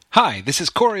Hi, this is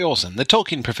Corey Olson, the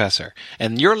Tolkien professor,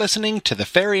 and you're listening to the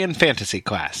Fairy and Fantasy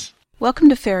class. Welcome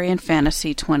to Fairy and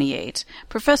Fantasy 28.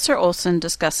 Professor Olson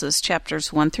discusses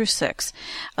chapters 1 through 6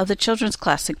 of the children's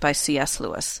classic by C.S.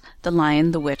 Lewis, The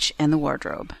Lion, the Witch, and the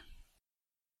Wardrobe.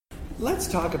 Let's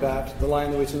talk about The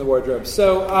Lion, the Witch, and the Wardrobe.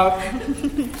 So,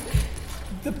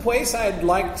 the place I'd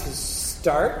like to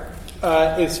start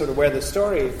is sort of where the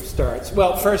story starts.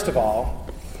 Well, first of all,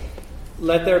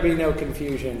 let there be no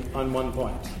confusion on one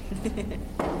point.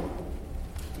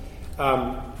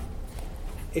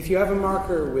 If you have a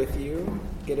marker with you,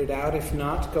 get it out. If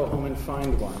not, go home and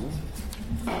find one.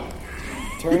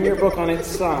 Turn your book on its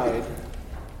side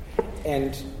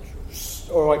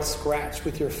or scratch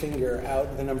with your finger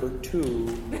out the number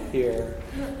 2 here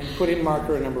and put in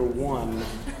marker number 1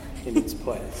 in its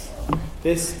place.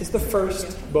 This is the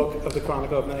first book of the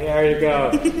Chronicle of Narnia. There you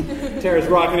go. Tara's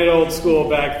rocking it old school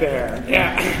back there.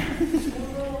 Yeah.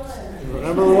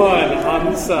 Number 1 on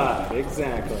the side.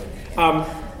 Exactly.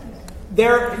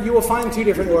 There you will find 2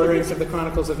 different orderings of the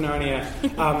Chronicles of Narnia.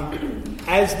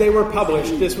 As they were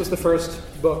published, this was the first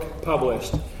book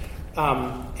published.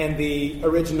 And the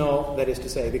original, that is to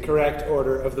say, the correct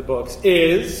order of the books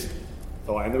is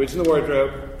The Lion, the Witch, and the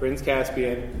Wardrobe, Prince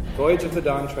Caspian, Voyage of the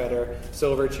Dawn Treader,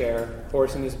 Silver Chair,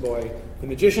 Horse and His Boy, The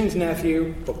Magician's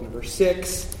Nephew, book number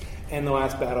 6, and The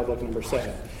Last Battle, book number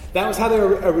 7. That was how they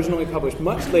were originally published.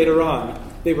 Much later on,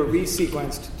 they were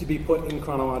resequenced to be put in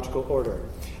chronological order.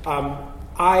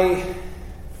 I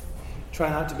try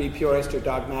not to be purist or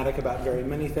dogmatic about very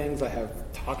many things. I have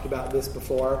talked about this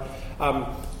before.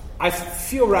 I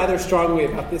feel rather strongly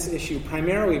about this issue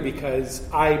primarily because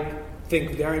I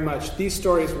think very much these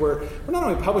stories were not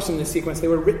only published in this sequence, they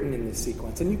were written in this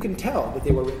sequence. And you can tell that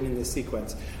they were written in this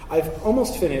sequence. I've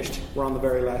almost finished, we're on the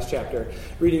very last chapter,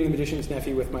 reading The Magician's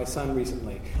Nephew with my son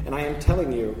recently. And I am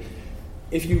telling you,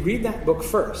 if you read that book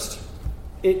first,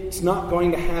 it's not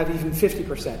going to have even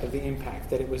 50% of the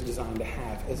impact that it was designed to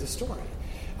have as a story.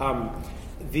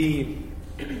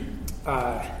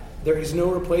 There is no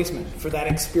replacement for that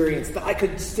experience.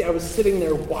 I was sitting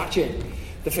there watching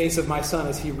the face of my son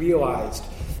as he realized,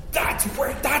 that's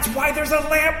why there's a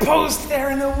lamppost there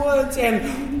in the woods,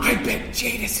 and I bet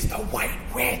Jadis is the White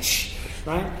Witch,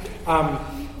 right?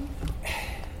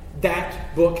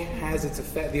 That book has its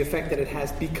effect, the effect that it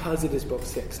has because it is book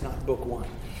 6, not book 1.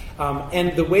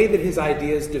 And the way that his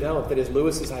ideas develop, that is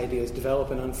Lewis's ideas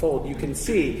develop and unfold, you can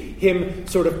see him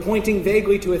sort of pointing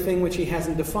vaguely to a thing which he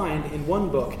hasn't defined in one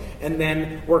book and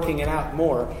then working it out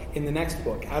more in the next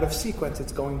book. Out of sequence,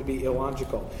 it's going to be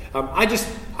illogical. I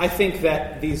think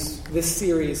that this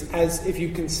series, as if you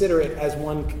consider it as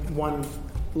one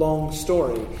long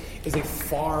story, is a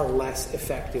far less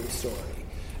effective story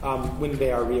when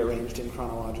they are rearranged in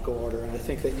chronological order. And I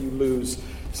think that you lose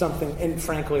something, and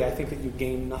frankly, I think that you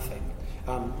gain nothing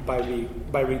by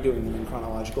redoing them in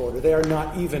chronological order. They are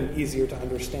not even easier to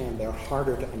understand. They are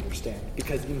harder to understand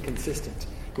because inconsistent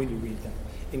when you read them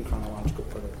in chronological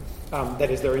order.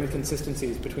 That is, there are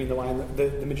inconsistencies between the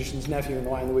Magician's Nephew and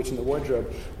The Lion, the Witch, and the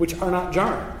Wardrobe, which are not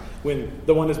jarring when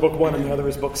the one is book 1 and the other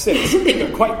is book 6.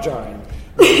 They're quite jarring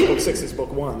when book 6 is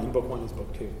book 1 and book 1 is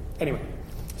book 2. Anyway,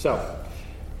 so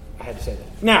I had to say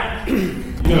that. Now,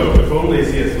 if only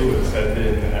C.S. Lewis had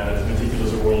been as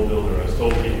meticulous a world builder as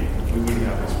Tolkien, we wouldn't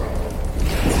have this problem.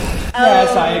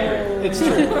 Yes, I agree. It's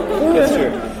true. It's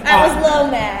true. That was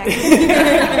Lomax.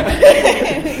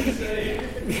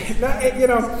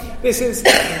 This is.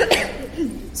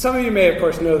 Some of you may, of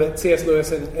course, know that C.S.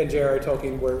 Lewis and J.R.R.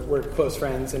 Tolkien were close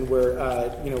friends, and were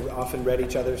often read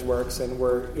each other's works, and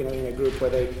were in a group where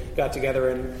they got together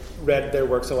and read their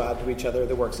works aloud to each other,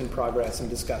 the works in progress, and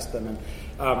discussed them.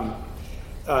 And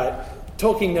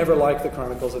Tolkien never liked the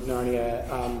Chronicles of Narnia,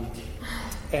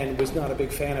 and was not a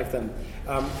big fan of them.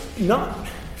 Not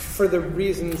for the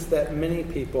reasons that many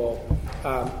people.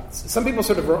 Some people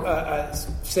sort of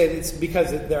say that it's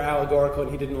because they're allegorical,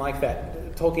 and he didn't like that.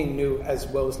 Tolkien knew as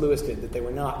well as Lewis did that they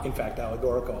were not, in fact,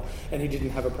 allegorical, and he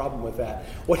didn't have a problem with that.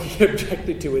 What he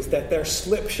objected to is that they're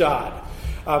slipshod.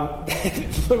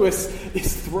 Lewis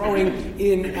is throwing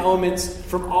in elements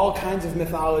from all kinds of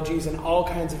mythologies and all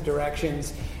kinds of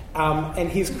directions,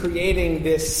 and he's creating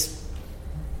this.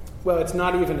 Well, it's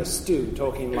not even a stew.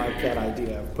 Tolkien liked that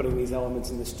idea of putting these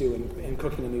elements in the stew and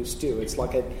cooking a new stew. It's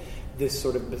like this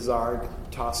sort of bizarre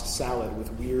tossed salad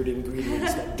with weird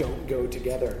ingredients that don't go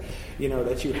together.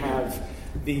 That you have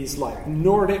these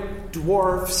Nordic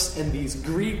dwarfs and these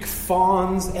Greek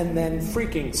fauns and then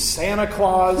freaking Santa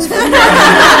Claus.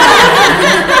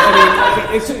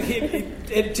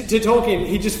 to Tolkien,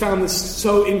 he just found this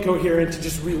so incoherent, it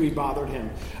just really bothered him.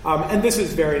 And this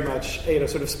is very much,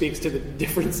 sort of speaks to the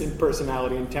difference in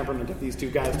personality and temperament of these two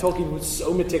guys. Tolkien was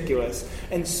so meticulous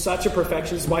and such a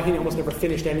perfectionist. This is why he almost never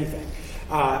finished anything.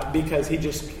 Because he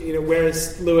just,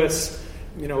 whereas Lewis,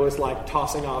 was like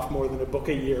tossing off more than a book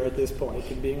a year at this point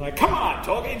and being like, come on,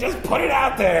 Tolkien, just put it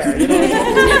out there.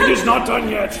 It's not done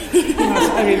yet.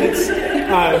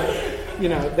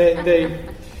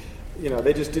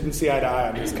 They just didn't see eye to eye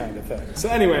on this kind of thing. So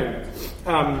anyway,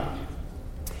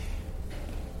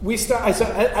 we start.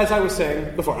 As I was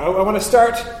saying before, I want to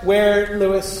start where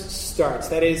Lewis starts.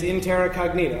 That is in Terra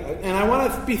Cognita, and I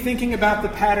want to be thinking about the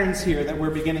patterns here that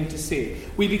we're beginning to see.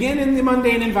 We begin in the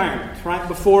mundane environment, right,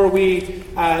 before we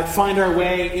find our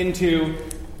way into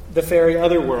the fairy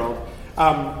otherworld,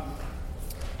 and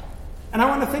I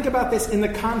want to think about this in the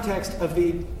context of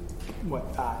the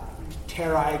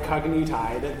terrae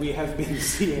cognitae that we have been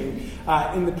seeing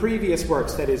in the previous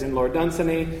works, that is in Lord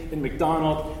Dunsany, in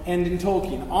MacDonald, and in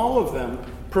Tolkien. All of them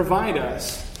provide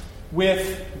us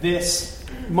with this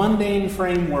mundane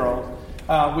frame world,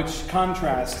 which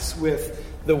contrasts with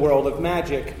the world of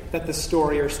magic that the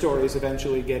story or stories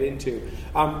eventually get into.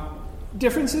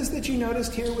 Differences that you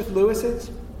noticed here with Lewis's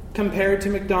compared to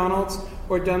MacDonald's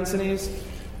or Dunsany's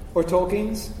or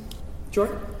Tolkien's?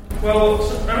 Jordan? Well,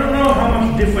 I don't know how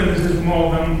much different this is from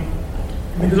all of them,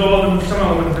 because all of them have some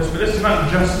element of this, but this is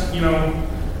not just,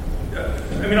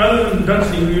 other than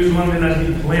Dunsany, who used London as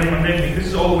the land mundane, this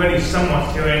is already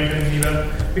somewhat Terra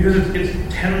Incognita, because it's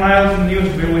 10 miles from the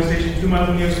nearest railway station, 2 miles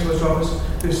from the nearest post office.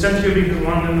 There's century because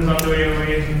London is under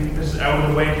airways, and this is out of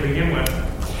the way to begin with.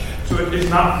 So it's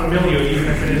not familiar, even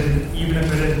if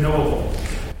it is knowable.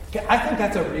 I think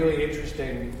that's a really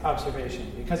interesting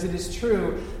observation, because it is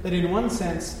true that in one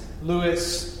sense,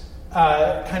 Lewis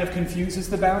kind of confuses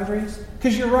the boundaries.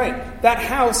 Because you're right, that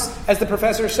house, as the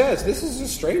professor says, this is a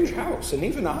strange house, and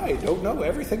even I don't know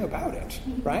everything about it,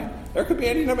 right? There could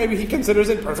be maybe he considers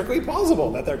it perfectly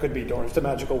plausible that there could be doors to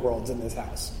magical worlds in this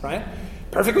house, right?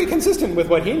 Perfectly consistent with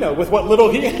what he knows, with what little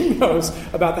he knows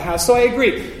about the house. So I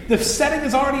agree. The setting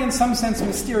is already in some sense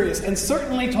mysterious, and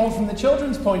certainly told from the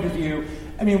children's point of view.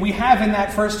 We have in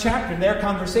that first chapter their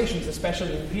conversations,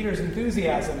 especially in Peter's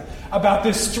enthusiasm, about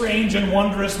this strange and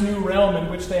wondrous new realm in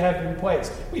which they have been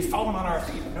placed. We've fallen on our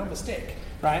feet, no mistake,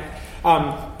 right?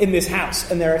 In this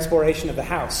house, and their exploration of the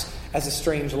house as a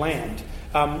strange land.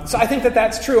 So I think that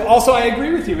that's true. Also, I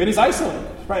agree with you. It is isolated,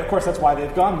 right? Of course, that's why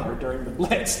they've gone there during the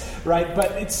Blitz, right?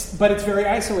 But it's very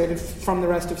isolated from the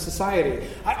rest of society.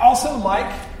 I also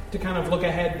like to kind of look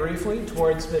ahead briefly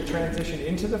towards the transition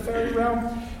into the fairy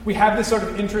realm. We have this sort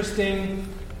of interesting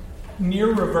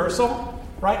near reversal,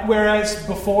 right? Whereas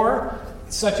before,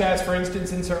 such as, for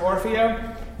instance, in Sir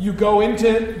Orfeo, you go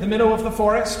into the middle of the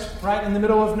forest, right, in the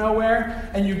middle of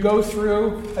nowhere, and you go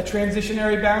through a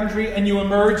transitionary boundary, and you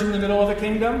emerge in the middle of the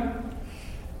kingdom.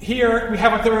 Here, we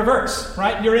have the reverse,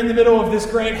 right? You're in the middle of this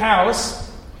great house,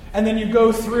 and then you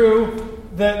go through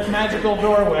the magical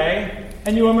doorway,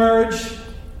 and you emerge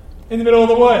in the middle of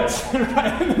the woods,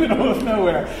 right, in the middle of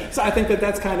nowhere. So I think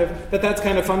that's kind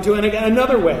of fun too. And again,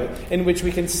 another way in which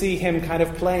we can see him kind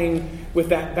of playing with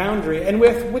that boundary, and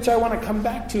with which I want to come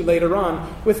back to later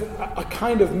on, with a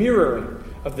kind of mirroring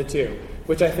of the two,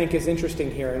 which I think is interesting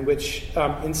here, and which,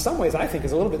 in some ways, I think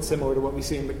is a little bit similar to what we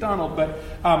see in MacDonald,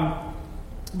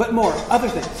 but more other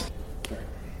things.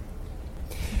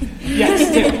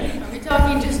 Yes, Tim. Are we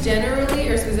talking just generally,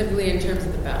 or specifically in terms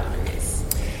of the boundaries?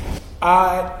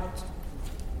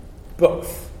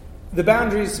 Both. The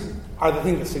boundaries are the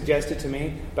thing that's suggested to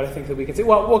me, but I think that we can say,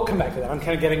 well, we'll come back to that. I'm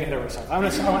kind of getting ahead of ourselves. I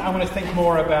want to think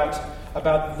more about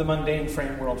the mundane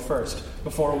frame world first,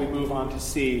 before we move on to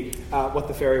see what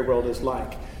the fairy world is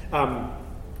like.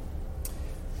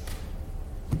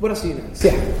 What else do you notice?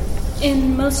 Yeah.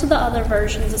 In most of the other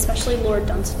versions, especially Lord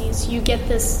Dunsany's, you get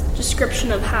this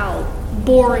description of how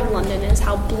boring London is,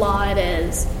 how blah it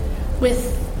is.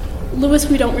 With Lewis,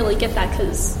 we don't really get that,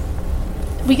 because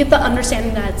we get the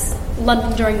understanding that it's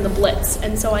London during the Blitz,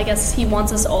 and so I guess he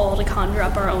wants us all to conjure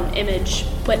up our own image,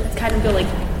 but kind of go like,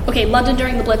 okay, London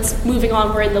during the Blitz, moving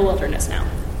on, we're in the wilderness now.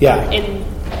 Yeah. In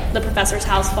the professor's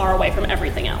house, far away from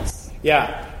everything else.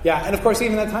 Yeah, and of course,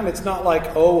 even at that time, it's not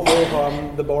like, oh, ho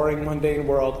hum, the boring, mundane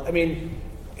world.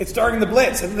 It's during the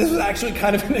Blitz, and this was actually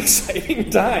kind of an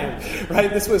exciting time,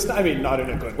 right? This was, not in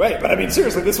a good way, but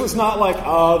seriously, this was not like,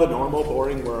 the normal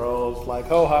boring world, like,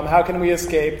 ho-hum, how can we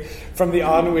escape from the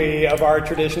ennui of our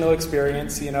traditional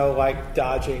experience, like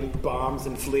dodging bombs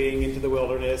and fleeing into the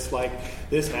wilderness, like,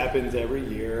 this happens every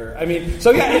year.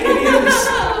 So yeah, it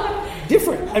is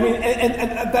different.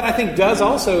 And that I think does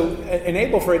also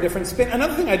enable for a different spin.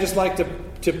 Another thing I just like to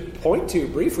to point to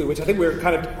briefly, which I think we're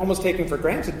kind of almost taking for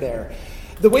granted there,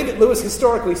 the way that Lewis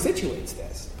historically situates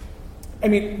this. I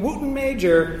mean, Wootton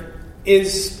Major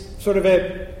is sort of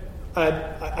a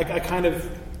kind of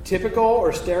typical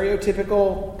or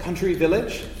stereotypical country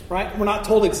village, right? We're not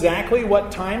told exactly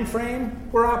what time frame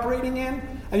we're operating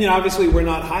in. I mean, obviously we're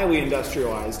not highly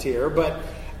industrialized here, but,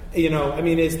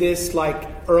 is this like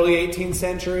early 18th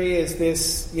century? Is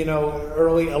this,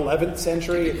 early 11th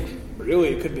century? Really,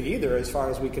 it could be either as far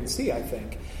as we can see, I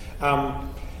think.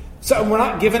 So we're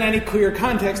not given any clear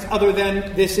context other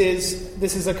than this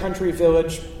is a country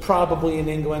village, probably in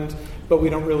England, but we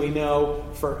don't really know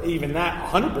for even that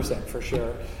 100% for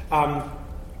sure.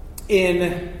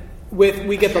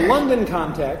 We get the London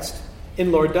context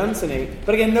in Lord Dunsany,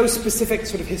 but again, no specific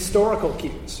sort of historical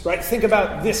cues, right? Think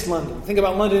about this London. Think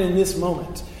about London in this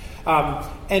moment.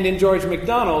 And in George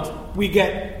MacDonald, we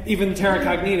get even Terra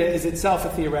Cognita is itself a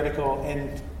theoretical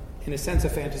and, in a sense, a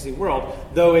fantasy world,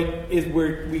 though it is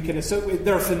where we can associate.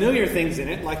 There are familiar things in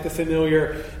it, like the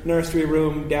familiar nursery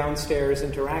room downstairs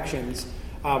interactions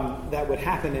that would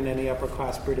happen in any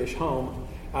upper-class British home,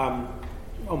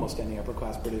 almost any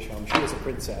upper-class British home. She was a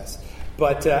princess.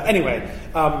 But anyway,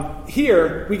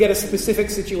 here we get a specific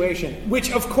situation, which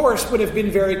of course would have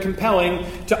been very compelling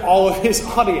to all of his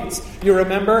audience. You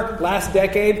remember last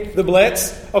decade, the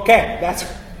Blitz? Okay, that's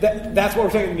what we're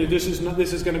saying. This is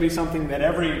going to be something that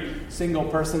every single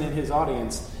person in his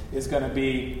audience is going to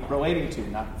be relating to.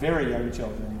 Not very young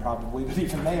children, probably, but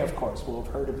even they, of course, will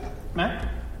have heard about it. Matt?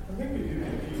 I think we do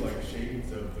have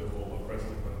shades of the whole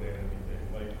oppressive mundanity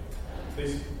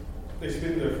thing. They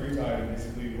spend their free time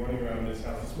basically running around this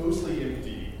house. It's mostly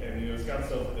empty, and it's got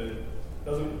stuff that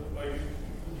doesn't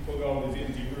people go all these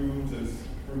empty rooms and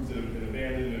rooms that have been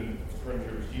abandoned and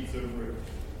furniture with sheets over it,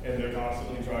 and they're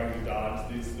constantly trying to dodge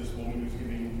this woman who's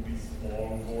giving these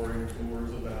long, boring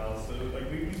tours of the house. So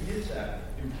we get that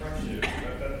impression.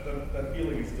 That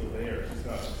feeling is still there. It's just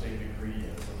not to the same degree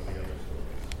as some of the other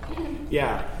stories.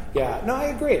 Yeah. No, I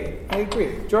agree.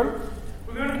 Jordan?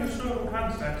 We're going to historical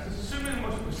context. This is certainly the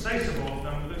most precise of all of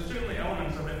them, but there's certainly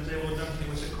elements of it in Lord Dunsany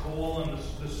with the coal and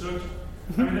the soot.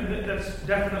 I mean, that's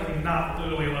definitely not the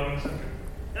early 11th century.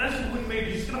 And that's a Wootton Major.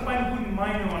 You're just going to find Wootton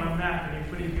Minor on a map, and you're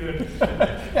pretty good.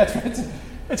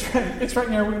 It's right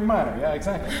near Wootton Minor. Yeah,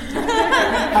 exactly.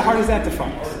 How hard is that to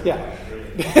find? Yeah.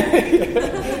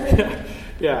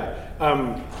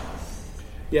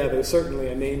 Yeah, there's certainly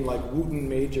a name like Wootton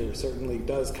Major certainly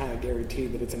does kind of guarantee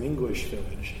that it's an English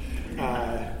village.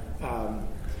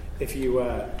 If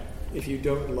you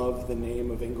don't love the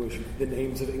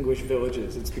names of English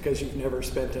villages, it's because you've never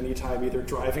spent any time either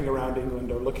driving around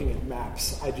England or looking at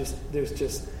maps. There's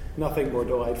just nothing more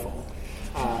delightful.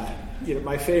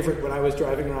 My favorite when I was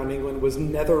driving around England was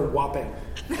Nether Wapping.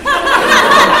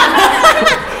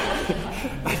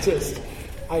 I just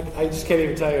can't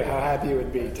even tell you how happy it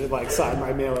would be to sign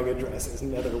my mailing address as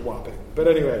Nether Wapping. But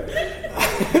anyway,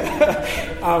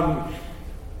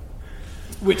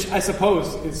 which I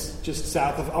suppose is just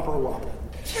south of Upper Wapping.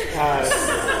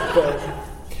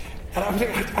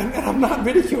 I'm not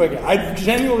ridiculing it. I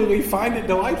genuinely find it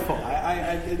delightful.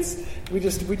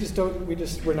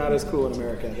 We're not as cool in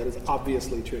America. That is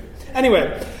obviously true.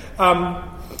 Anyway.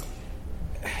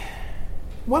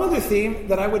 One other theme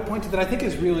that I would point to that I think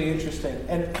is really interesting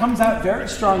and comes out very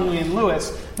strongly in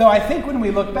Lewis, though I think when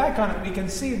we look back on it, we can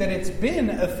see that it's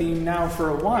been a theme now for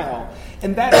a while,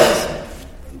 and that is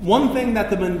one thing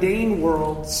that the mundane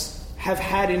worlds have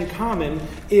had in common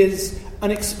is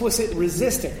an explicit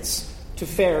resistance to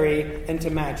fairy and to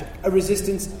magic, a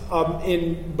resistance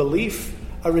in belief,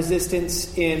 a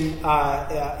resistance in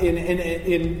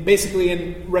basically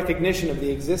in recognition of the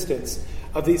existence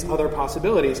of these other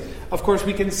possibilities. Of course,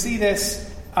 we can see this,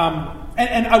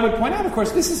 and I would point out, of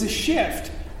course, this is a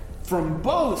shift from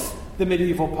both the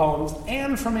medieval poems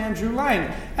and from Andrew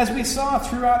Lang. As we saw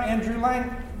throughout Andrew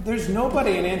Lang, there's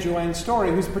nobody in Andrew Lang's story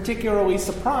who's particularly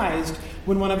surprised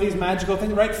when one of these magical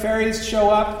things, right? Fairies show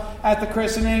up at the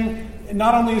christening.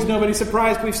 Not only is nobody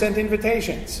surprised, we've sent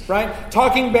invitations, right?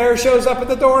 Talking Bear shows up at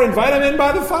the door, invite him in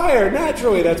by the fire.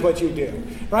 Naturally, that's what you do,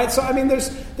 right? So, I mean,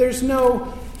 there's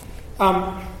no...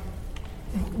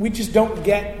 we just don't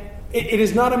get... It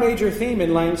is not a major theme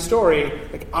in Lang's story.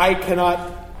 I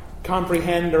cannot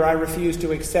comprehend or I refuse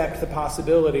to accept the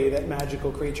possibility that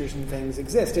magical creatures and things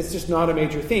exist. It's just not a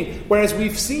major theme. Whereas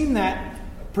we've seen that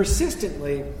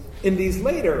persistently in these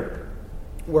later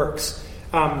works.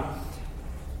 In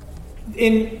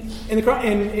The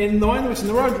Lion, the Witch, and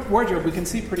the Wardrobe, we can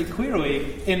see pretty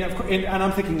clearly, and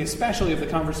I'm thinking especially of the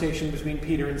conversation between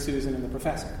Peter and Susan and the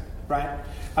professor, right?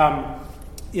 That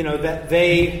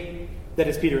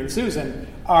is Peter and Susan,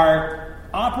 are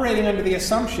operating under the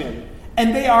assumption,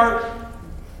 and they're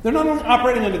not only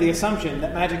operating under the assumption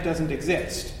that magic doesn't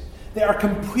exist, they are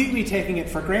completely taking it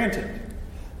for granted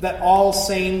that all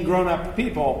sane grown-up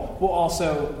people will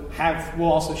also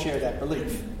share that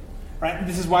belief. Right?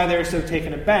 This is why they're so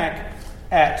taken aback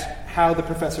at how the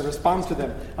professor responds to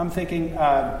them. I'm thinking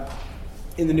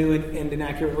in the new and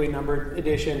inaccurately numbered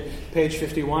edition, page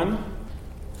 51,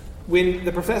 when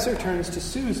the professor turns to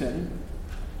Susan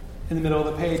in the middle of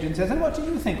the page and says, "And what do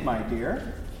you think, my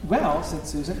dear?" "Well," said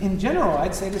Susan, "in general,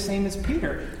 I'd say the same as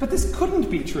Peter. But this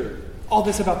couldn't be true. All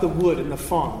this about the wood and the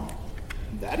fawn."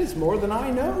 "That is more than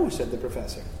I know," said the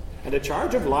professor. "And a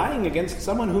charge of lying against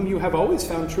someone whom you have always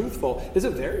found truthful is a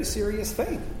very serious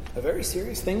thing. A very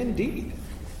serious thing indeed."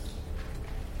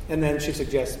 And then she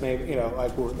suggests maybe,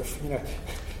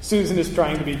 Susan is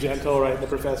trying to be gentle, right? The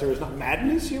professor is not.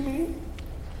 "Madness, you mean?"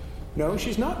 "No,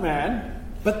 she's not mad.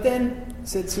 But then,"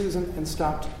 said Susan, and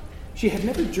stopped. She had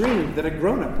never dreamed that a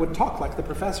grown-up would talk like the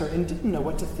professor and didn't know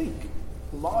what to think.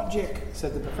 "Logic,"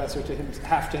 said the professor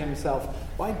half to himself.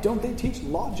 "Why don't they teach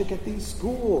logic at these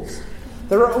schools?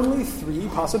 There are only 3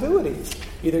 possibilities.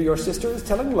 Either your sister is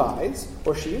telling lies,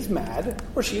 or she is mad,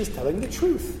 or she is telling the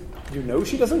truth. You know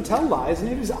she doesn't tell lies, and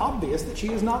it is obvious that she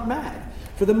is not mad.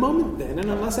 For the moment then, and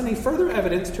unless any further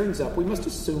evidence turns up, we must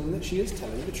assume that she is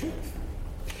telling the truth."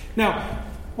 Now,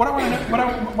 what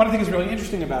I think is really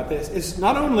interesting about this is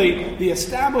not only the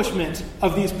establishment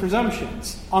of these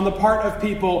presumptions on the part of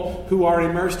people who are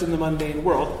immersed in the mundane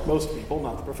world, most people,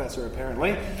 not the professor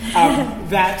apparently,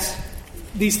 that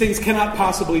these things cannot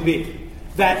possibly be.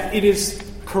 That it is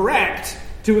correct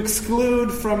to exclude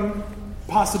from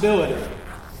possibility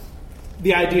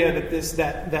the idea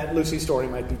that Lucy's story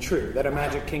might be true, that a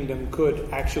magic kingdom could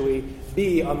actually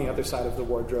be on the other side of the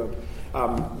wardrobe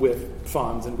with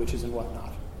fauns and witches and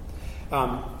whatnot.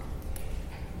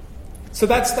 So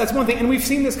that's one thing, and we've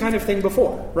seen this kind of thing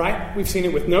before, right? We've seen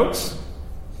it with Noakes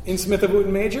in Smith of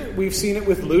Wootton Major. We've seen it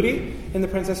with Ludi in The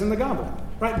Princess and the Goblin,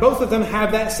 right? Both of them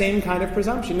have that same kind of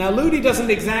presumption. Now, Ludi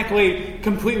doesn't exactly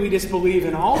completely disbelieve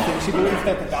in all things. She believes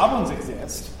that the goblins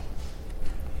exist.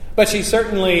 But she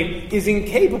certainly is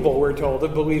incapable, we're told,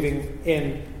 of believing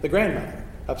in the grandmother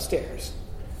upstairs.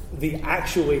 The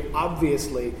actually,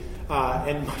 obviously,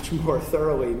 and much more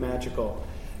thoroughly magical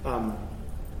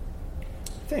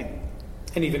thing.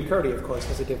 And even Curdy, of course,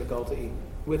 has a difficulty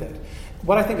with it.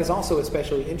 What I think is also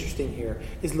especially interesting here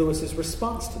is Lewis's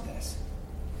response to this.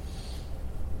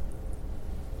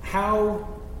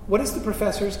 What is the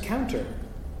professor's counter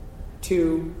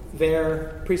to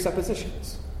their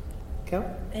presuppositions? Kelly?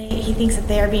 He thinks that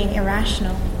they are being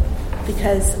irrational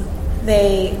because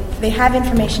they have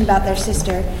information about their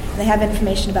sister, they have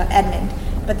information about Edmund,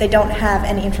 but they don't have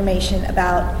any information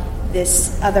about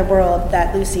this other world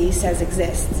that Lucy says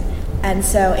exists. And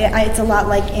so it's a lot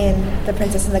like in The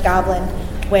Princess and the Goblin,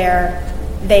 where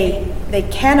they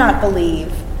cannot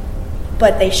believe,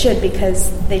 but they should,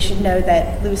 because they should know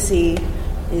that Lucy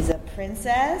is a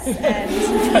princess and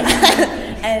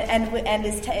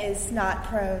is not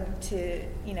prone to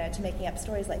making up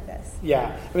stories like this.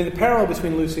 Yeah, I mean the parallel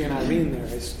between Lucy and Irene there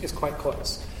is quite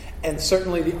close. And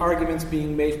certainly the arguments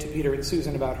being made to Peter and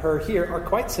Susan about her here are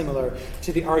quite similar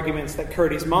to the arguments that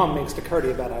Curdy's mom makes to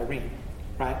Curdy about Irene,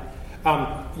 right?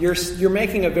 You're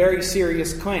making a very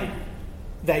serious claim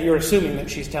that you're assuming that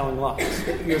she's telling lies.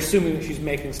 That you're assuming that she's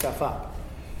making stuff up.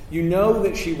 You know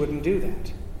that she wouldn't do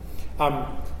that.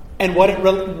 And what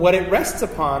it rests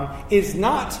upon is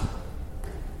not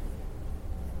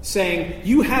saying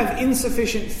you have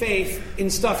insufficient faith in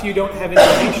stuff you don't have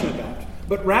information about,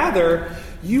 but rather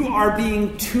you are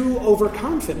being too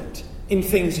overconfident in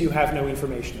things you have no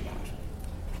information about.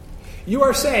 You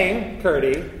are saying,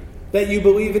 Curdy, that you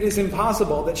believe it is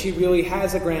impossible that she really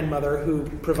has a grandmother who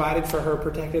provided for her,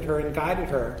 protected her, and guided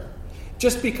her,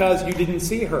 just because you didn't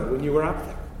see her when you were up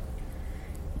there.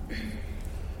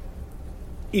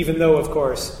 Even though, of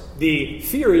course, the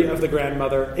theory of the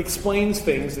grandmother explains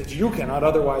things that you cannot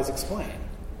otherwise explain.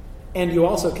 And you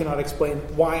also cannot explain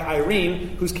why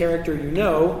Irene, whose character you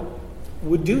know,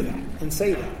 would do that and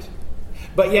say that.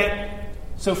 But yet,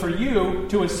 so for you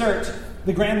to assert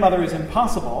the grandmother is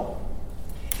impossible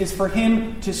is for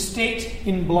him to state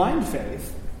in blind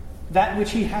faith that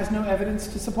which he has no evidence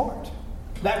to support,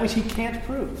 that which he can't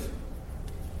prove,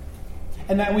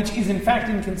 and that which is in fact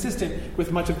inconsistent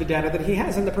with much of the data that he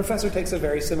has. And the professor takes a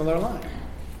very similar line,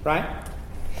 right?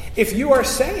 If you are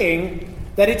saying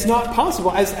that it's not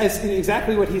possible, as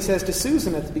exactly what he says to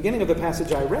Susan at the beginning of the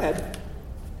passage I read,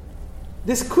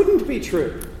 this couldn't be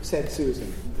true, said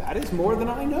Susan. That is more than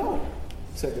I know,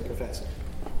 said the professor.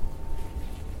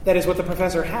 That is, what the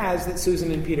professor has that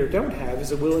Susan and Peter don't have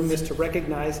is a willingness to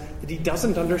recognize that he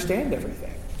doesn't understand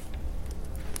everything.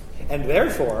 And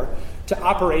therefore, to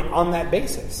operate on that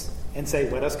basis and say,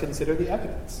 let us consider the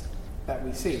evidence that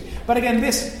we see. But again,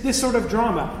 this sort of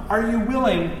drama, are you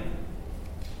willing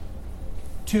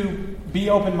to be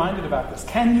open-minded about this?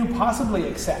 Can you possibly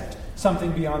accept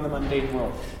something beyond the mundane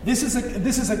world? I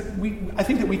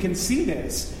think that we can see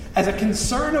this as a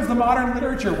concern of the modern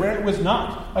literature where it was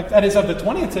not. Like, that is, of the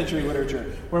 20th century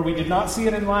literature, where we did not see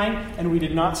it in Lang and we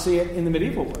did not see it in the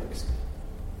medieval works.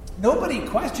 Nobody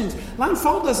questions. Lang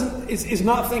Fall is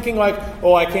not thinking like,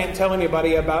 oh, I can't tell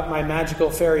anybody about my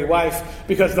magical fairy wife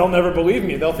because they'll never believe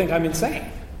me. They'll think I'm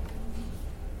insane.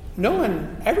 No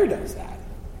one ever does that.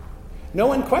 No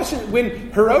one questions.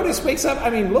 When Herodotus wakes up, I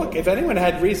mean, look, if anyone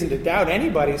had reason to doubt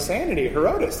anybody's sanity,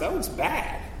 Herodotus, that was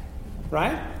bad.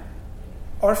 Right?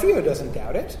 Orfeo doesn't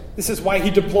doubt it. This is why he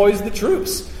deploys the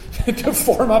troops to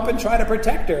form up and try to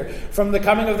protect her from the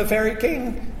coming of the fairy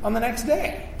king on the next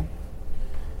day.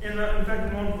 In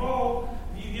fact, in Long Fall,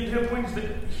 the entire point is that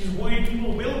he's worried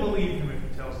people will believe him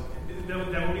if he tells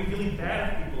them. That would be really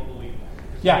bad if people believe him.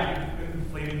 Yeah.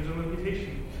 Inflating his own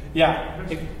reputation. Yeah,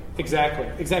 exactly.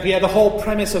 Yeah, the whole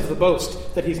premise of the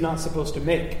boast that he's not supposed to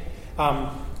make.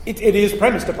 It is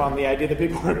premised upon the idea that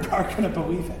people are going to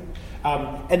believe him.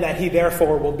 And that he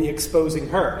therefore will be exposing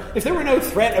her. If there were no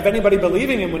threat of anybody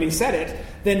believing him when he said it,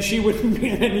 then she wouldn't be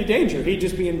in any danger. He'd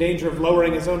just be in danger of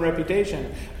lowering his own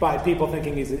reputation by people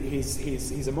thinking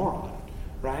he's a moron,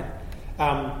 right?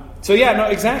 So yeah, no,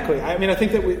 exactly. I mean, I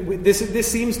think that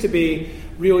this seems to be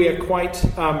really a quite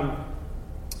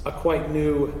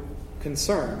new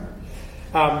concern.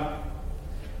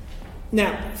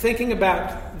 Now, thinking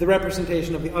about the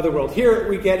representation of the other world, here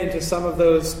we get into some of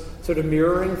those sort of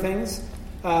mirroring things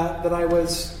that I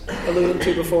was alluding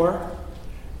to before.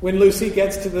 When Lucy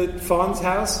gets to the fawn's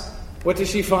house, what does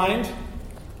she find?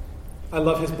 I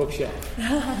love his bookshelf.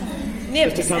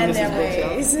 Nymphs and their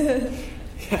ways.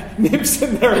 Yeah, nymphs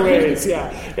and their ways,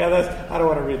 yeah. I don't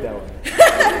want to read that one.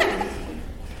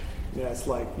 Yeah, it's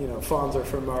like, fawns are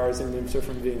from Mars and nymphs are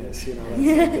from Venus.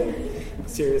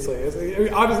 That's seriously.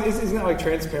 Obviously, isn't that like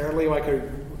transparently like a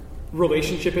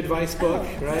relationship advice book,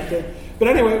 right? But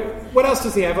anyway, what else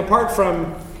does he have apart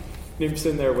from nymphs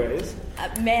and their ways?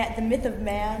 The myth of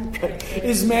man.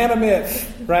 Is man a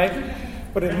myth, right?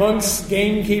 But amongst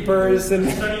gamekeepers and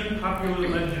a study in popular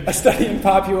legend. A study in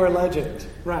popular legend.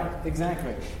 Right,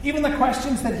 exactly. Even the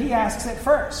questions that he asks at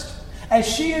first. As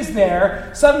she is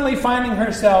there, suddenly finding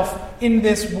herself in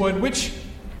this wood, which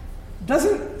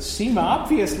doesn't seem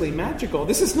obviously magical.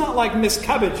 This is not like Miss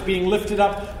Cubbage being lifted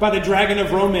up by the dragon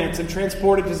of romance and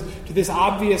transported to this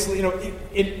obviously,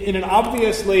 in an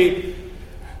obviously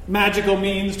magical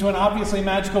means to an obviously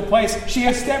magical place. She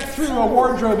has stepped through a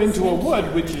wardrobe into a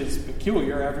wood, which is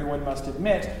peculiar, everyone must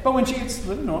admit. But when it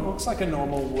looks like a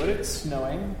normal wood, it's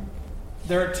snowing.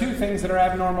 There are two things that are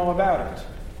abnormal about it.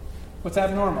 What's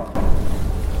abnormal?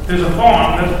 There's a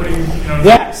fawn. That's pretty.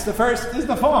 Yes, the first is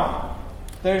the fawn.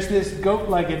 There's this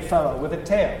goat-legged fellow with a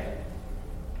tail.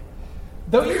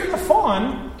 Though even the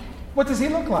fawn, what does he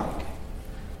look like?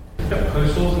 He's got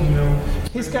postals and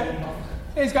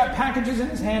He's got packages in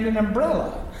his hand, and an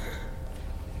umbrella.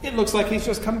 It looks like he's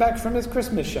just come back from his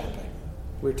Christmas shopping,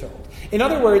 we're told. In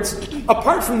other words,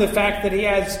 apart from the fact that he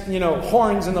has,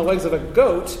 horns and the legs of a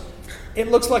goat, it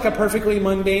looks like a perfectly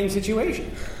mundane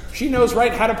situation. She knows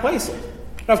right how to place it.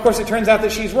 Now, of course, it turns out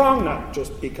that she's wrong, not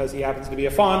just because he happens to be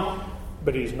a fawn,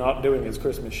 but he's not doing his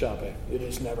Christmas shopping. It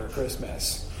is never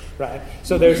Christmas, right?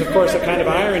 So there's, of course, a kind of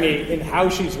irony in how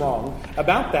she's wrong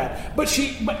about that. But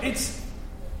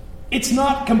it's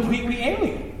not completely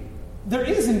alien. There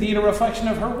is indeed a reflection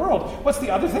of her world. What's the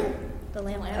other thing? The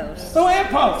lamppost. The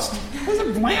lamppost. There's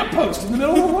a lamppost in the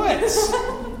middle of the woods.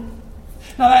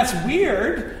 Now that's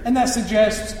weird, and that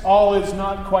suggests all is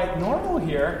not quite normal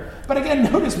here. But again,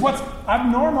 notice what's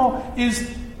abnormal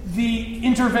is the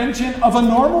intervention of a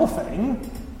normal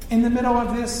thing in the middle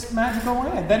of this magical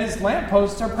land. That is,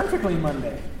 lampposts are perfectly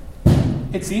mundane.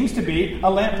 It seems to be a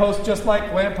lamppost just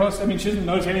like lampposts. I mean, she doesn't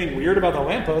notice anything weird about the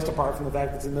lamppost apart from the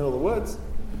fact that it's in the middle of the woods,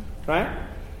 right?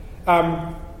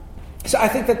 So I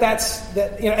think that's.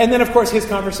 And then, of course, his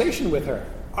conversation with her.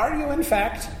 Are you, in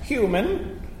fact,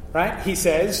 human? Right? He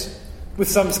says, with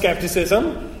some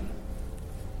skepticism.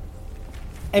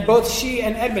 And both she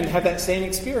and Edmund have that same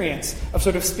experience of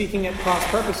sort of speaking at cross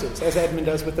purposes, as Edmund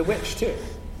does with the witch, too.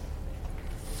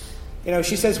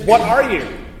 She says, what are you?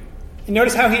 And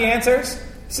notice how he answers?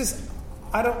 He says,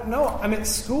 I don't know. I'm at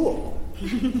school.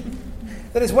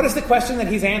 That is, what is the question that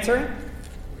he's answering?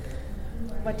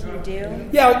 what do you do?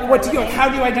 Yeah, what do you? How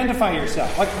do you identify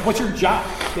yourself? Like, what's your job,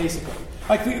 basically?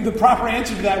 Like, the proper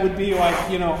answer to that would be like,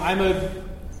 I'm a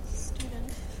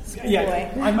student.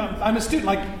 Yeah, I'm a student.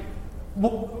 Like,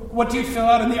 what do you fill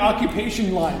out in the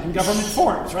occupation line in government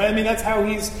forms, right? I mean, that's how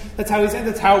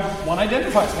one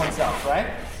identifies oneself, right?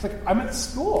 It's like, I'm at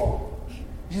school.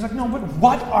 She's like, no, but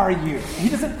what are you? He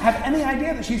doesn't have any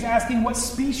idea that she's asking, what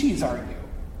species are you?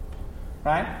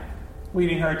 Right?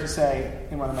 Leading her to say,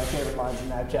 in one of my favorite lines in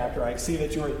that chapter, I see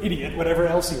that you're an idiot, whatever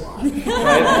else you are.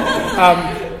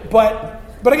 Right?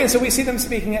 But again, so we see them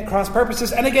speaking at cross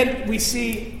purposes. And again, we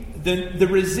see the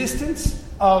resistance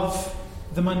of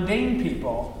the mundane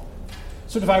people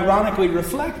sort of ironically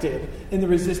reflected in the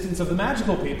resistance of the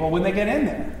magical people when they get in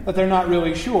there, but they're not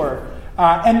really sure.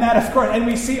 And that, of course, and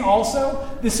we see also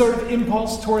this sort of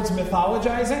impulse towards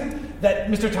mythologizing that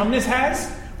Mr. Tumnus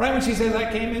has, right? When she says,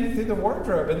 I came in through the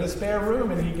wardrobe in the spare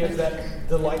room, and he gives that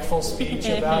delightful speech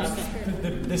about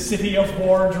the city of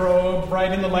wardrobe,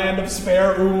 right, in the land of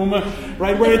spare room,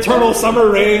 right, where eternal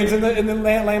summer reigns in the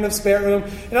land of spare room.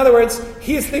 In other words,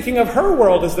 he is thinking of her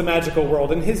world as the magical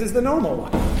world, and his is the normal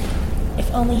one. If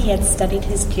only he had studied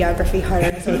his geography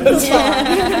harder.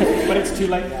 But it's too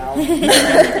late now.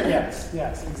 Yes,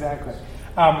 exactly.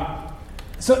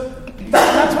 So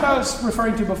that's what I was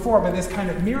referring to before by this kind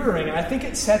of mirroring, and I think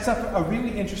it sets up a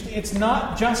really interesting... It's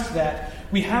not just that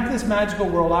we have this magical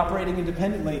world operating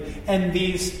independently, and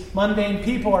these mundane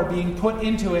people are being put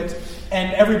into it,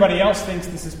 and everybody else thinks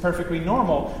this is perfectly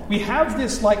normal. We have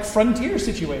this, like, frontier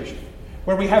situation,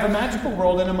 where we have a magical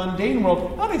world and a mundane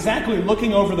world, not exactly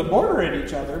looking over the border at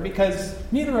each other, because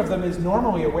neither of them is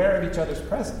normally aware of each other's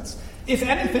presence. If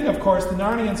anything, of course, the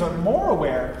Narnians are more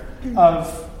aware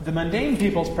of the mundane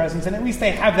people's presence, and at least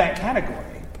they have that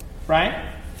category, right?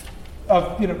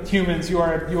 Of humans, you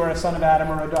are a son of Adam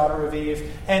or a daughter of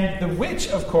Eve. And the witch,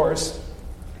 of course,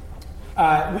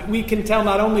 we can tell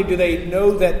not only do they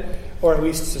know that, or at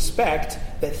least suspect,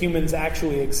 that humans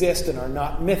actually exist and are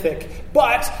not mythic,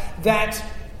 but that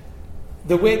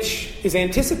the witch is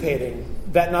anticipating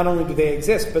that not only do they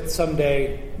exist, but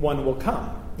someday one will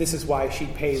come. This is why she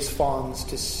pays fawns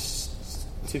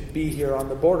to be here on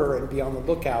the border and be on the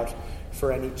lookout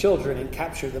for any children and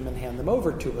capture them and hand them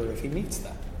over to her if he meets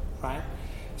them, right?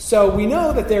 So we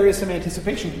know that there is some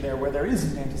anticipation there where there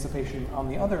isn't anticipation on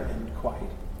the other end quite.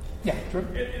 Yeah, Drew?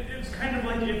 It's kind of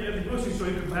like if the grocery store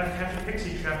you could have catch a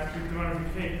pixie trap to keep them out of your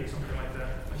cake or something like that.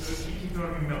 Like, you keep them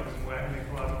out of your milk and what I think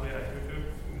probably accurate.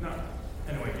 Not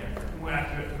anyway, yeah, more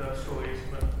accurate to the stories,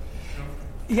 but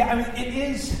Yeah, I mean it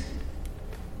is.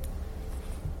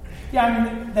 Yeah, I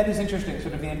mean that is interesting.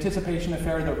 Sort of the anticipation of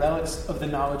fairy, the relics of the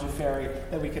knowledge of fairy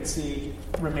that we can see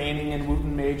remaining in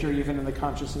Wootton Major, even in the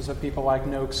consciousness of people like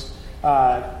Noakes.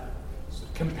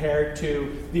 Compared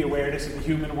to the awareness of the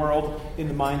human world in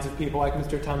the minds of people like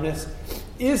Mr. Tumnus,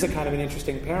 is a kind of an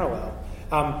interesting parallel.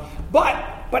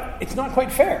 But it's not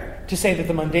quite fair to say that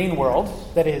the mundane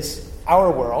world, that is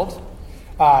our world,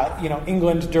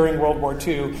 England during World War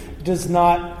II, does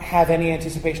not have any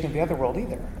anticipation of the other world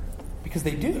either. Because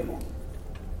they do.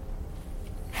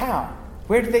 How?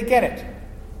 Where did they get it?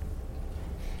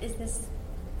 Is this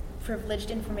privileged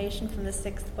information from the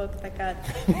 6th book that got...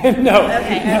 No.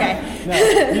 Okay.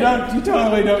 No. You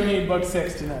totally don't need book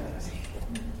 6 to know this.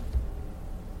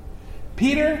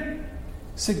 Peter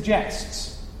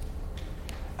suggests,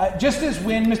 just as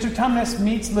when Mr. Tumnus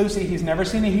meets Lucy, he's never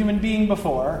seen a human being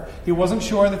before, he wasn't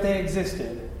sure that they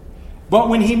existed, but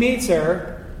when he meets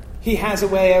her, he has a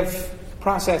way of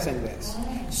processing this.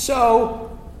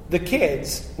 So the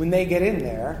kids, when they get in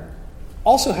there,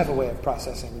 also have a way of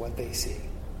processing what they see.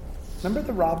 Remember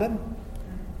the robin?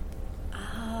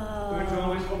 Birds are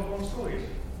always hopeful stories.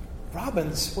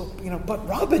 Robins, but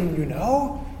robin,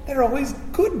 they're always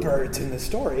good birds in the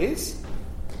stories.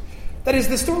 That is,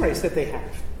 the stories that they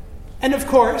have. And of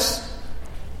course,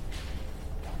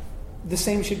 the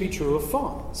same should be true of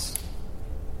fawns,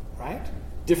 right?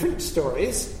 Different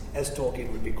stories, as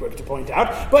Tolkien would be quick to point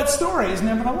out, but stories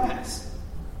nevertheless.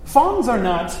 Fawns are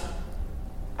not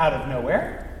out of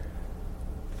nowhere.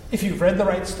 If you've read the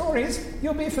right stories,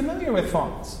 you'll be familiar with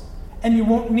fawns. And you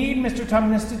won't need Mr.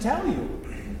 Tumnus to tell you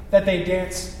that they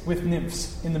dance with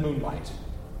nymphs in the moonlight.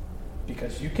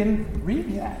 Because you can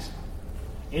read that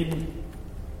in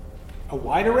a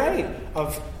wide array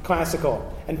of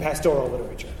classical and pastoral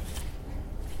literature,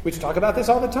 which talk about this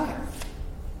all the time.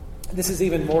 This is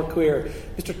even more clear.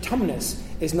 Mr. Tumnus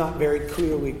is not very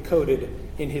clearly coded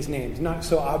in his names, not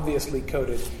so obviously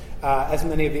coded as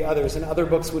many of the others. In other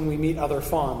books, when we meet other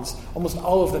fawns, almost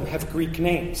all of them have Greek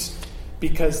names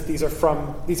because these are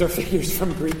figures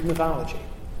from Greek mythology.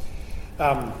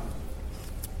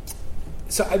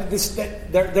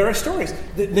 there are stories.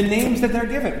 The names that they're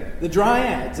given, the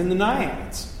dryads and the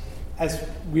naiads, as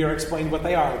we are explained what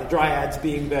they are. The dryads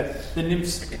being the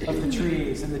nymphs of the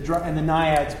trees, and the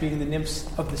naiads being the nymphs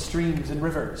of the streams and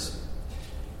rivers.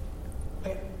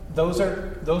 Those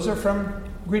are from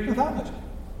Greek mythology.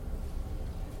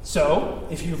 So,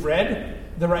 if you've read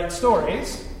the right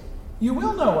stories, you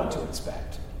will know what to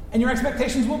expect, and your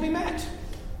expectations will be met.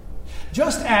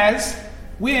 Just as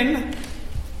when,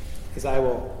 as I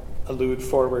will allude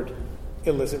forward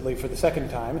illicitly for the second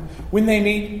time, when they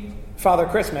meet Father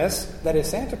Christmas, that is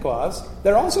Santa Claus,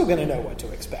 they're also going to know what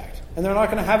to expect. And they're not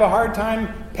going to have a hard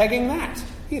time pegging that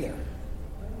either.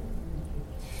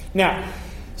 Now,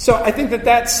 so I think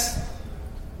that's,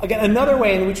 again, another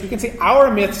way in which we can see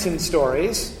our myths and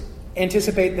stories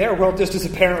anticipate their world, just as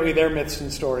apparently their myths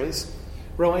and stories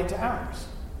relate to ours.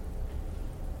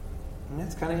 And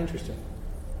that's kind of interesting.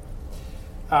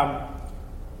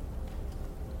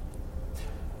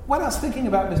 What else, thinking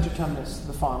about Mr. Tumnus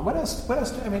the Faun, what else,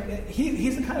 I mean,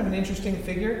 he's a kind of an interesting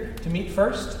figure to meet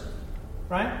first,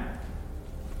 right?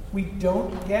 We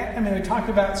don't get, I mean, we talked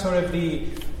about sort of the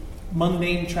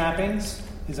mundane trappings,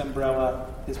 his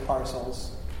umbrella, his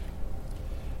parcels.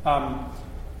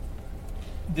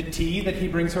 The tea that he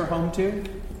brings her home to.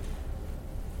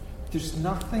 There's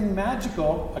nothing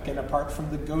magical, again, apart from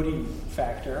the goatee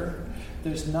factor.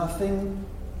 There's nothing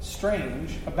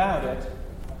strange about it.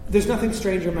 There's nothing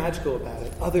strange or magical about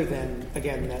it, other than,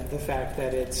 again, the fact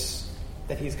that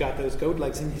he's got those goat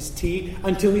legs in his tea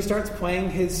until he starts playing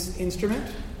his instrument,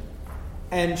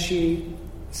 and she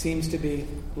seems to be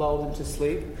lulled into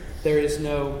sleep. There is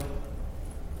no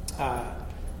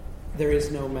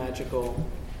magical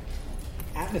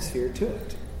atmosphere to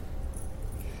it.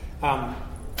 What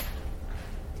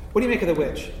do you make of the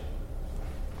witch?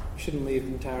 Shouldn't leave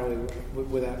entirely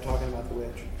without talking about the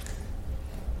witch.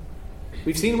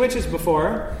 We've seen witches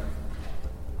before.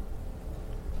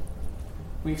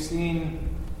 We've seen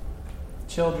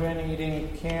children eating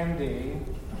candy,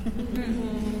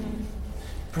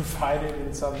 provided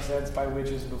in some sense by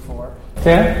witches before.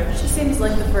 Yeah? She seems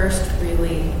like the first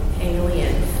really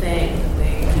alien thing that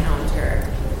they encounter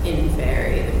in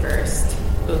Fairy, the first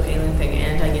book alien thing,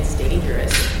 and I guess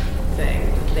dangerous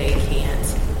thing that they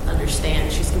can't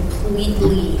understand. She's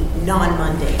completely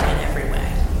non-mundane in every way.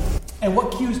 And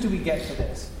what cues do we get for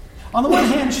this? On the one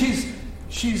hand, she's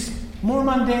more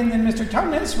mundane than Mr.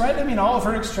 Tumnus, right? I mean, all of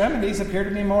her extremities appear to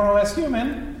be more or less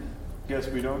human. Guess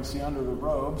we don't see under the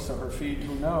robe, so her feet,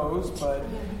 who knows? But,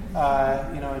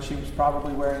 and she was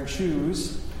probably wearing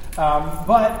shoes.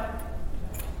 But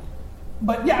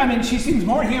yeah, I mean, she seems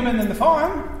more human than the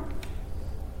fawn.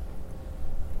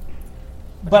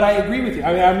 But I agree with you.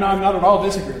 I mean, I'm not at all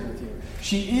disagreeing with you.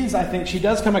 She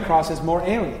does come across as more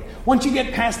alien. Once you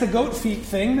get past the goat feet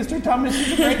thing, Mr. Tumnus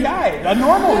is a great guy, a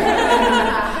normal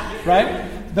guy. Right?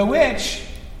 The witch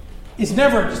is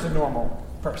never just a normal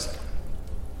person.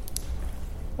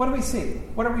 What do we see?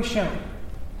 What are we shown?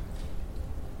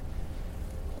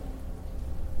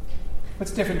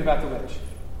 What's different about the witch?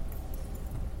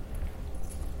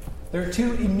 There are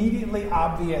two immediately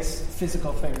obvious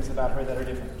physical things about her that are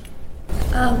different.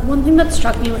 One thing that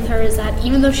struck me with her is that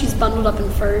even though she's bundled up in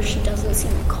furs, she doesn't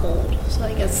seem cold. So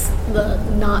I guess the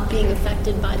not being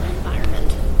affected by the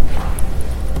environment.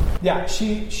 Yeah,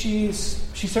 she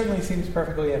certainly seems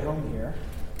perfectly at home here.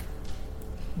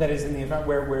 That is in the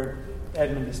environment where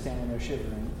Edmund is standing there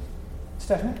shivering.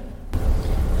 Stephanie?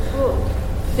 Well,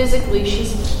 physically,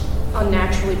 she's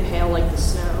unnaturally pale like the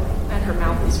snow, and her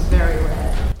mouth is very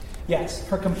red. Yes,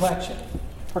 her complexion.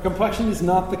 Her complexion is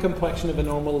not the complexion of a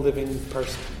normal living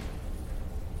person.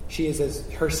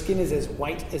 Her skin is as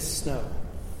white as snow.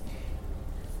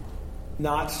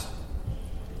 Not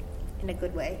in a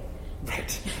good way.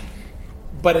 Right.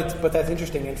 But that's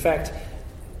interesting. In fact,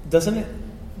 doesn't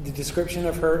the description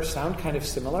of her sound kind of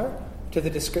similar to the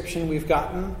description we've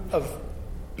gotten of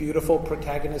beautiful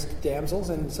protagonist damsels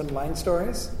in some line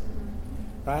stories?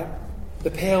 Right?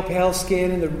 The pale, pale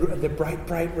skin and the bright,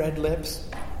 bright red lips.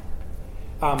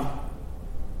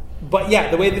 But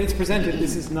yeah, the way that it's presented,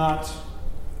 this is not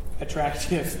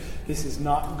attractive. This is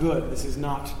not good. This is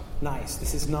not nice.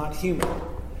 This is not human.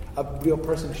 A real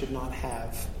person should not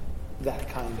have that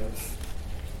kind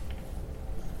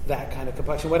of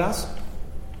complexion. What else?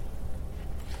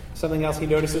 Something else he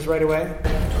notices right away?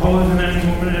 Taller than any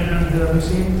woman Edmund had ever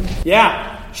seen.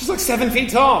 Yeah, she's like 7 feet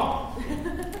tall.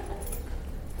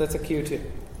 That's a cue too.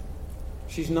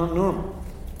 She's not normal.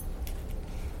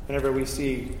 Whenever we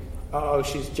see,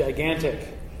 she's gigantic,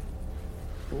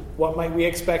 what might we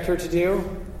expect her to do?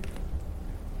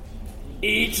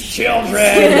 eats children.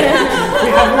 We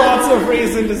have lots of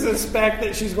reason to suspect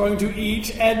that she's going to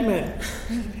eat Edmund.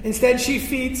 Instead, she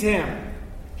feeds him.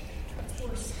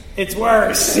 It's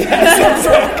worse. Yes,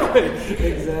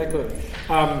 exactly.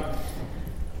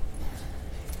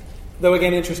 Though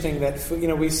again, interesting that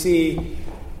we see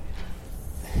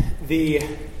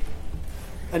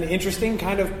an interesting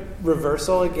kind of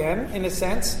reversal again, in a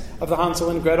sense, of the Hansel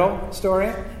and Gretel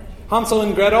story. Hansel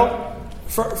and Gretel,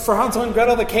 for Hansel and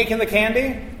Gretel, the cake and the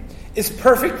candy is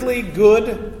perfectly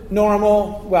good,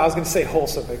 normal. Well, I was going to say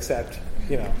wholesome, except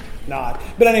not.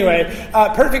 But anyway,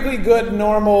 perfectly good,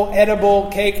 normal, edible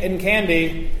cake and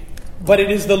candy, but it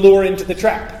is the lure into the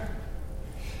trap.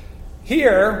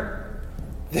 Here,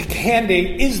 the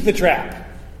candy is the trap,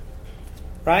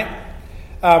 right?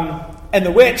 And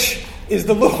the witch is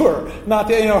the lure, not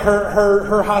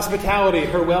her hospitality,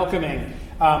 her welcoming,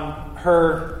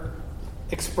 her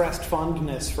expressed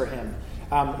fondness for him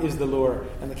is the lure,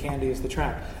 and the candy is the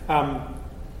trap.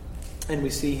 And we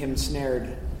see him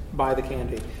snared by the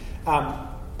candy.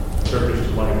 Turkish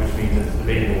delight, which means it's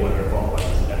debatable whether it qualifies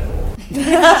as edible.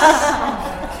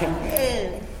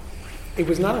 It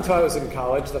was not until I was in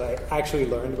college that I actually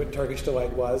learned what Turkish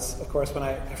delight was. Of course, when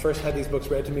I first had these books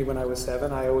read to me when I was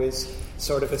 7, I always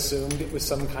sort of assumed it was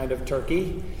some kind of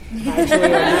turkey,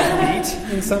 actually, like meat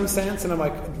in some sense. And I'm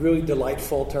like, really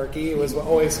delightful turkey. It was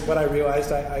always what I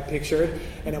realized I pictured.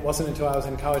 And it wasn't until I was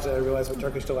in college that I realized what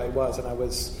Turkish delight was. And I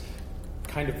was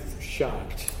kind of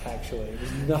shocked, actually. It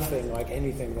was nothing like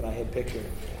anything that I had pictured.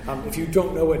 If you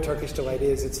don't know what Turkish delight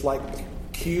is, it's like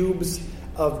cubes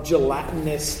of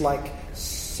gelatinous, like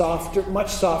softer, much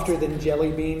softer than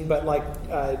jelly bean, but like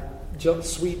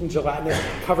sweet and gelatinous,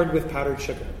 covered with powdered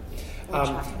sugar.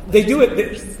 They do it.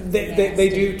 They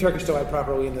do Turkish delight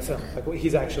properly in the film. Like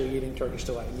he's actually eating Turkish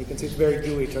delight, and you can see it's very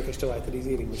gooey Turkish delight that he's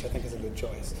eating, which I think is a good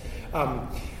choice.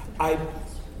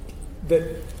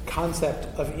 The concept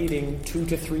of eating 2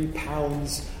 to 3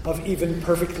 pounds of even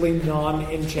perfectly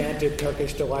non-enchanted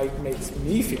Turkish delight makes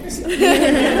me feel sick.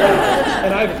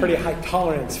 And I have a pretty high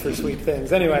tolerance for sweet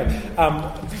things. Anyway,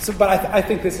 but I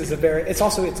think this is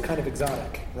it's kind of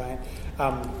exotic, right?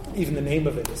 Even the name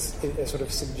of it sort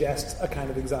of suggests a kind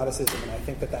of exoticism, and I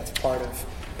think that's part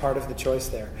of the choice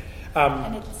there.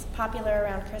 And it's popular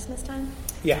around Christmas time?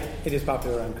 Yeah, it is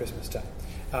popular around Christmas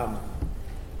time.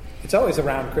 It's always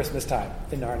around Christmas time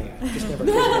in Narnia, just never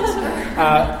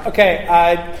Christmas. Okay,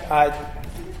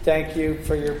 thank you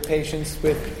for your patience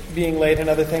with being late and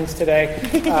other things today.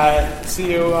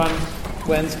 See you on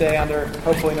Wednesday under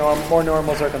hopefully more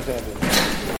normal circumstances.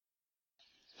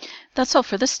 That's all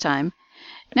for this time.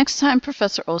 Next time,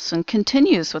 Professor Olson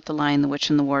continues with The Lion, the Witch,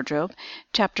 and the Wardrobe,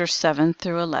 chapters 7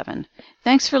 through 11.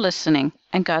 Thanks for listening,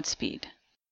 and Godspeed.